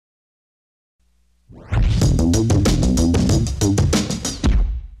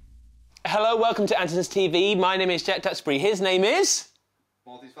welcome to Andertons TV. My name is Jack Duxbury. His name is...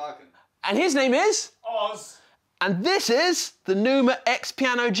 Maltese Falcon. And his name is... Oz. And this is the Numa X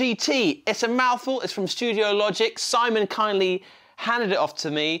GT. It's a mouthful. It's from StudioLogic. Simon kindly handed it off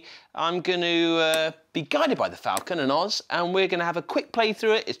to me. I'm going to be guided by the Falcon and Oz, and we're going to have a quick play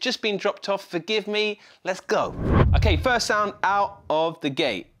through it. It's just been dropped off. Forgive me. Let's go. Okay, first sound out of the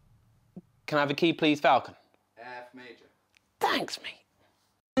gate. Can I have a key, please, Falcon? F major. Thanks, mate.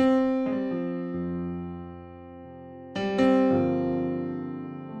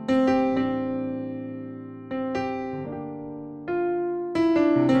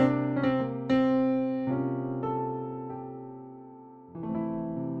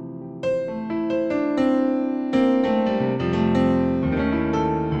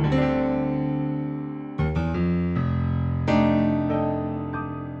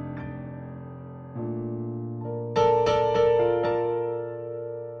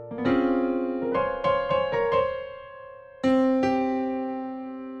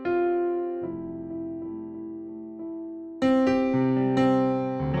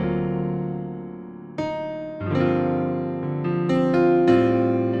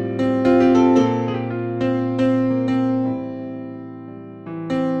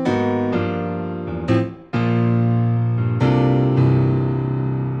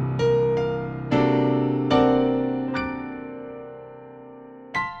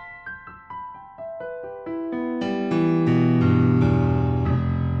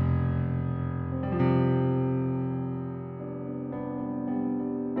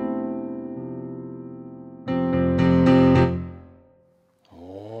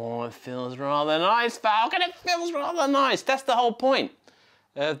 Feels rather nice, Falcon. It feels rather nice. That's the whole point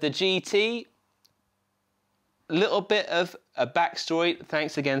of the GT. A little bit of a backstory.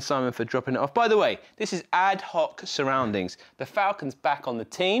 Thanks again, Simon, for dropping it off. By the way, this is ad hoc surroundings. The Falcon's back on the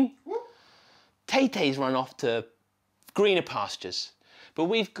team. Tay-Tay's run off to greener pastures. But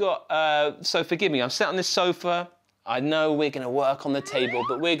we've got, so forgive me, I'm sat on this sofa. I know we're going to work on the table,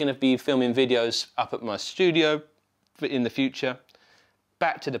 but we're going to be filming videos up at my studio in the future.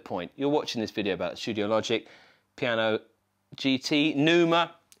 Back to the point. You're watching this video about StudioLogic Piano GT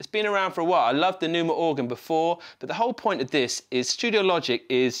Numa. It's been around for a while. I loved the Numa organ before, but the whole point of this is StudioLogic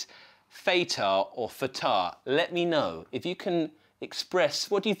is FATAR or FATAR. Let me know if you can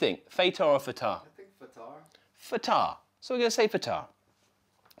express, what do you think? FATAR or FATAR? I think FATAR. FATAR. So we're going to say FATAR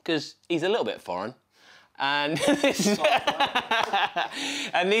because he's a little bit foreign. And,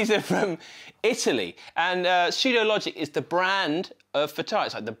 and these are from Italy. And StudioLogic is the brand of FATAR.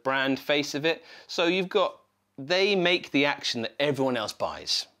 It's like the brand face of it. So you've got, they make the action that everyone else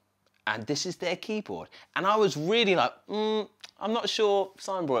buys. And this is their keyboard. And I was really like, I'm not sure.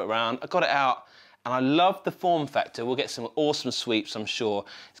 Simon brought it around. I got it out. And I love the form factor. We'll get some awesome sweeps, I'm sure.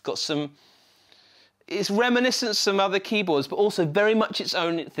 It's got some... It's reminiscent of some other keyboards, but also very much its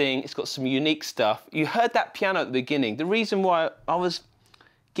own thing. It's got some unique stuff. You heard that piano at the beginning. The reason why I was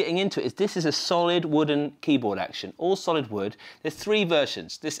getting into it is this is a solid wooden keyboard action, all solid wood. There's three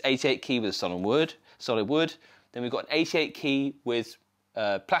versions. This 88 key with solid wood. Then we've got an 88 key with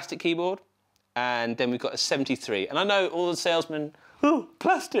plastic keyboard, and then we've got a 73. And I know all the salesmen, oh,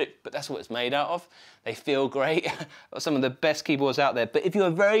 plastic, but that's what it's made out of. They feel great. Some of the best keyboards out there. But if you're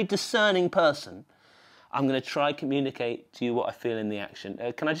a very discerning person, I'm going to try communicate to you what I feel in the action.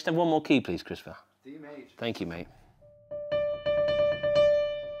 Can I just have one more key, please, Christopher? D major. Thank you, mate.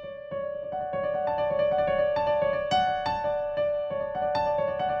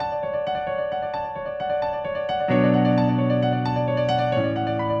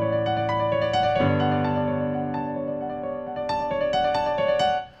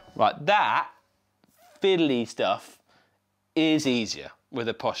 Right, that fiddly stuff is easier with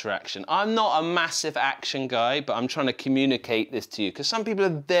a posher action. I'm not a massive action guy, but I'm trying to communicate this to you because some people are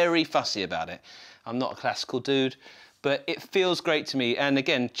very fussy about it. I'm not a classical dude, but it feels great to me. And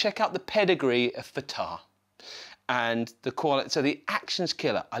again, check out the pedigree of FATAR and the quality. So the action's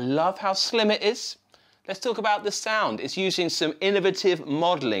killer. I love how slim it is. Let's talk about the sound. It's using some innovative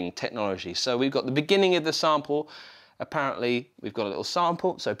modeling technology. So we've got the beginning of the sample. Apparently, we've got a little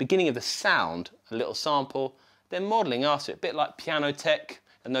sample. So beginning of the sound, a little sample. Then modelling after it, a bit like piano tech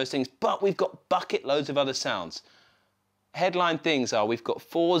and those things, but we've got bucket loads of other sounds. Headline things are we've got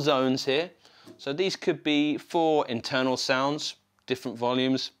 4 zones here. So these could be 4 internal sounds, different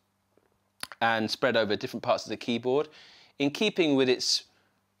volumes, and spread over different parts of the keyboard. In keeping with its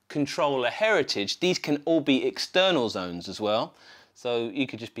controller heritage, these can all be external zones as well. So you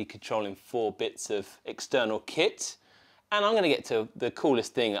could just be controlling 4 bits of external kit. And I'm going to get to the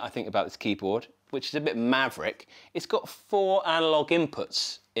coolest thing I think about this keyboard. which is a bit maverick, it's got 4 analog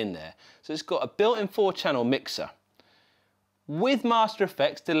inputs in there. So it's got a built-in 4-channel mixer with master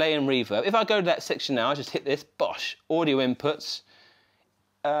effects, delay and reverb. If I go to that section now, I just hit this, bosh, audio inputs.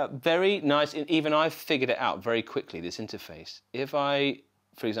 Very nice, even I've figured it out very quickly, this interface. If I,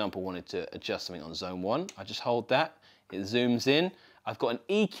 for example, wanted to adjust something on zone 1, I just hold that, it zooms in. I've got an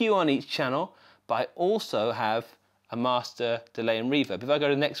EQ on each channel, but I also have a master, delay and reverb. If I go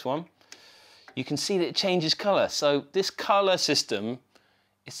to the next one, you can see that it changes color. So this color system,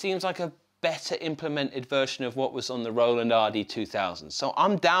 it seems like a better implemented version of what was on the Roland RD2000. So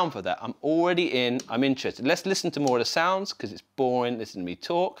I'm down for that. I'm already in, I'm interested. Let's listen to more of the sounds because it's boring listening to me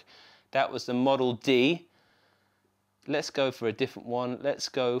talk. That was the Model D. Let's go for a different one. Let's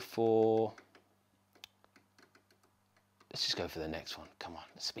just go for the next one. Come on,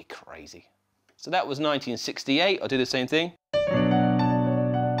 let's be crazy. So that was 1968. I'll do the same thing.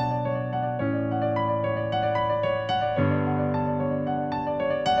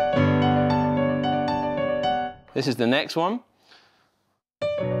 This is the next one.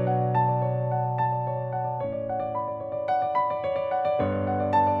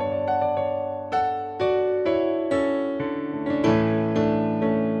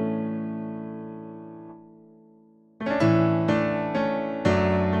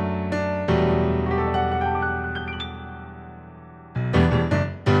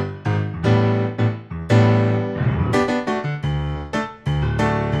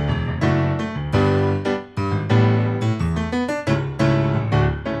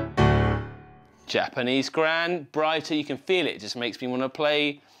 Japanese grand, brighter, you can feel it. It just makes me want to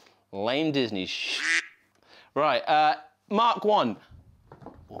play lame Disney shit. Right, Mark 1.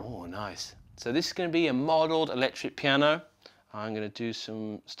 Oh, nice. So this is going to be a modelled electric piano. I'm going to do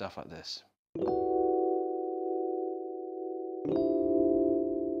some stuff like this.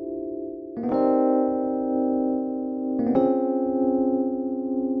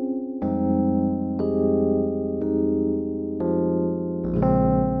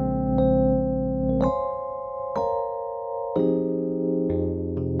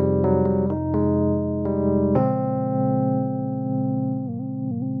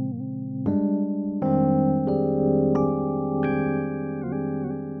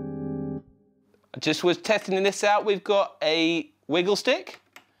 Just was testing this out. We've got a wiggle stick,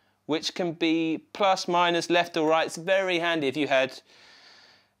 which can be plus, minus, left or right. It's very handy if you had,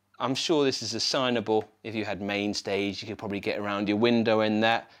 I'm sure this is assignable. If you had main stage, you could probably get around your window in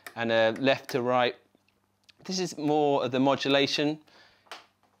that. And a left to right. This is more of the modulation.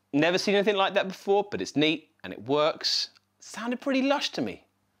 Never seen anything like that before, but it's neat and it works. Sounded pretty lush to me.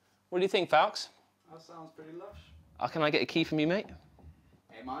 What do you think, Falks? That sounds pretty lush. Can I get a key from you, mate?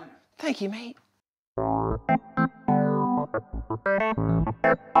 A minor. Thank you, mate.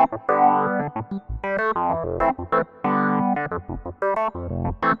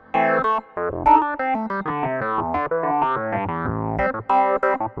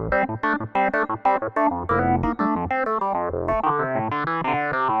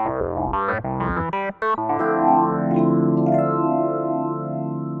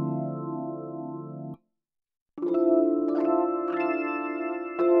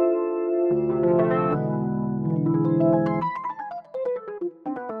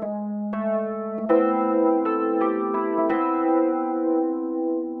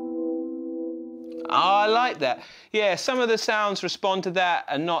 I like that. Yeah, some of the sounds respond to that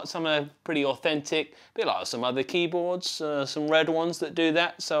and not. Some are pretty authentic. A bit like some other keyboards, some red ones that do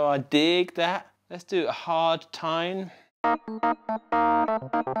that. So I dig that. Let's do a hard tine. I'm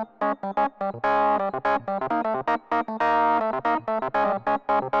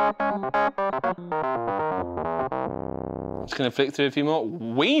just going to flick through a few more.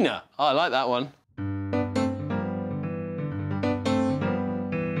 Wiener. Oh, I like that one.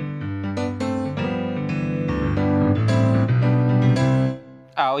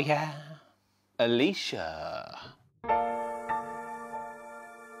 Oh yeah, Alicia.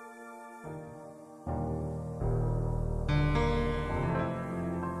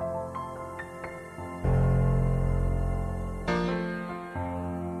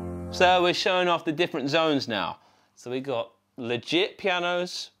 So we're showing off the different zones now. So we got legit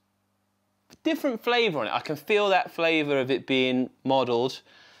pianos, different flavour on it. I can feel that flavour of it being modelled.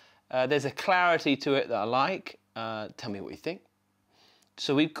 There's a clarity to it that I like. Tell me what you think.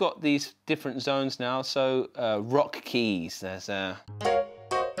 So we've got these different zones now. So rock keys, there's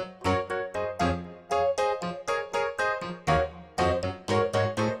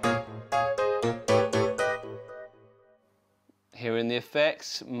hearing the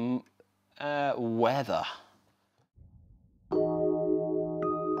effects, weather.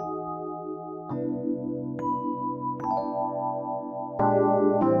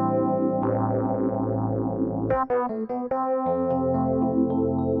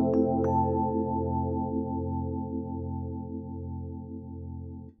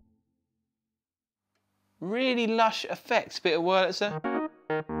 Really lush effects, bit of Wurlitzer.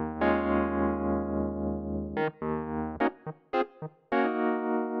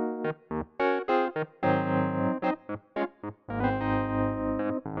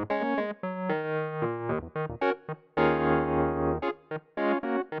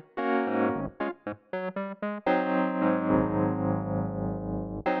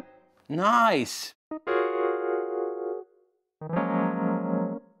 Nice.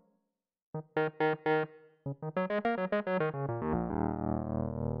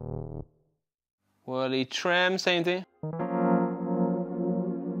 Whirly trem, same thing.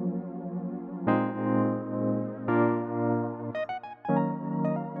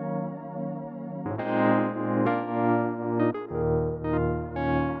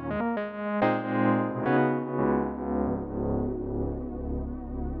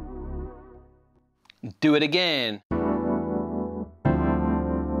 Do it again.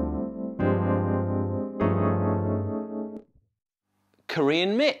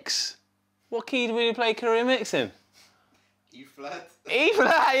 Korean mix. What key do we play Korean mix in? E flat. E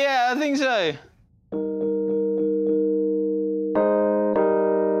flat, yeah, I think so.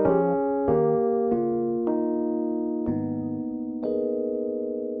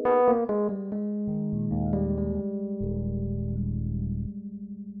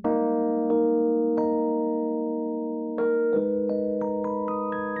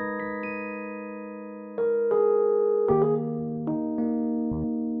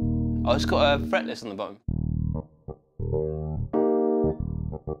 Oh, it's got a fretless on the bottom.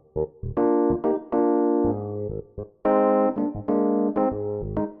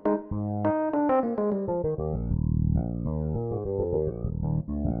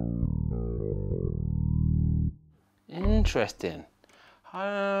 Interesting.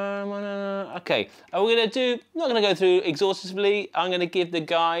 Okay, we're going to do, not going to go through exhaustively, I'm going to give the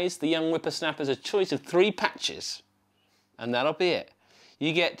guys, the young whippersnappers, a choice of 3 patches. And that'll be it.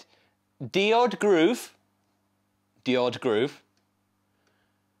 You get D-odd groove,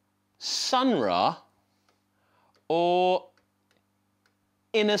 Sun Ra, or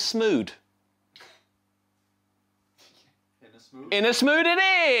Inner Smooth. Inner Smooth? Inner Smooth it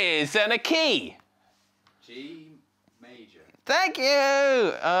is, and a key. G major. Thank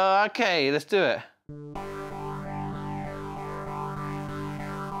you. Okay, let's do it.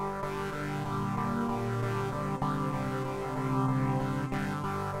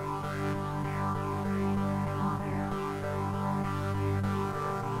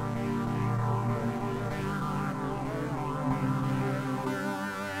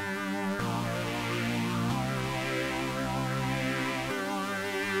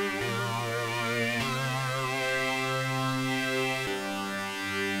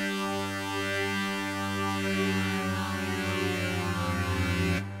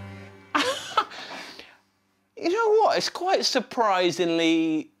 You know what? It's quite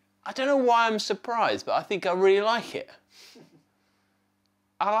surprisingly, I don't know why I'm surprised, but I think I really like it.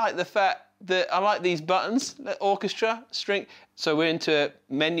 I like the fact that I like these buttons, the orchestra, string. So we're into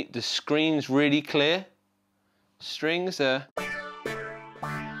menu, the screen's really clear. Strings are,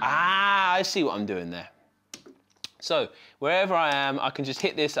 I see what I'm doing there. So wherever I am, I can just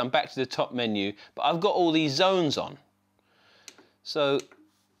hit this, I'm back to the top menu, but I've got all these zones on. So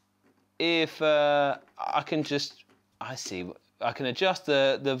if I can just, I can adjust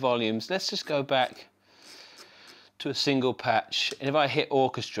the volumes. Let's just go back to a single patch. And if I hit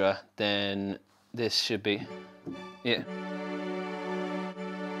orchestra, then this should be, yeah.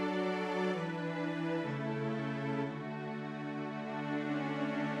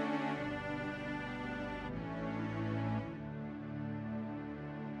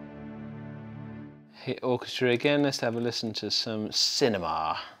 Hit orchestra again. Let's have a listen to some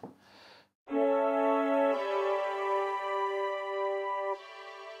cinema.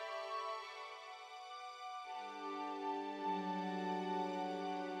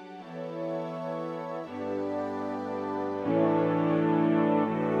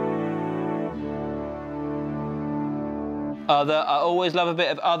 Other, I always love a bit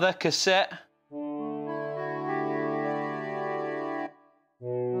of other cassette.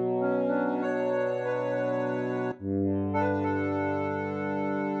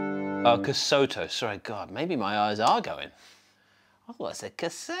 Oh, Casoto, sorry, God, maybe my eyes are going. I thought I said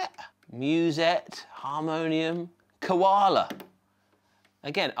cassette. Musette, harmonium, koala.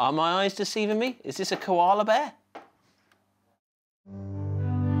 Again, are my eyes deceiving me? Is this a koala bear?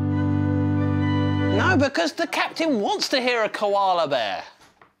 No, because the captain wants to hear a koala bear.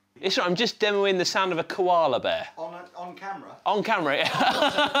 It's right, I'm just demoing the sound of a koala bear. On camera? On camera,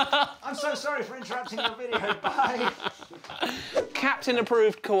 yeah. I'm so sorry for interrupting your video, bye. Captain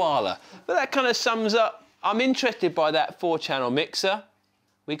approved koala. But that kind of sums up I'm interested by that 4-channel mixer.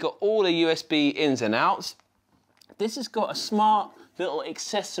 We got all the USB ins and outs. This has got a smart little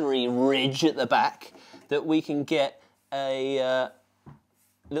accessory ridge at the back that we can get a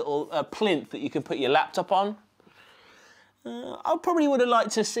little plinth that you can put your laptop on. I probably would have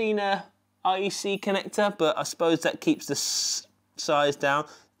liked to have seen a IEC connector, but I suppose that keeps the size down.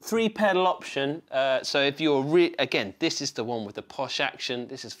 3-pedal option, so if you're again, this is the one with the posh action.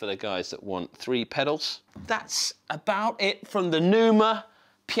 This is for the guys that want 3 pedals. That's about it from the Numa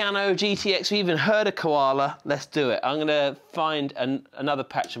Piano GTX. We even heard a koala. Let's do it. I'm gonna find another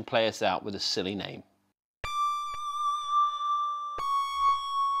patch and play us out with a silly name.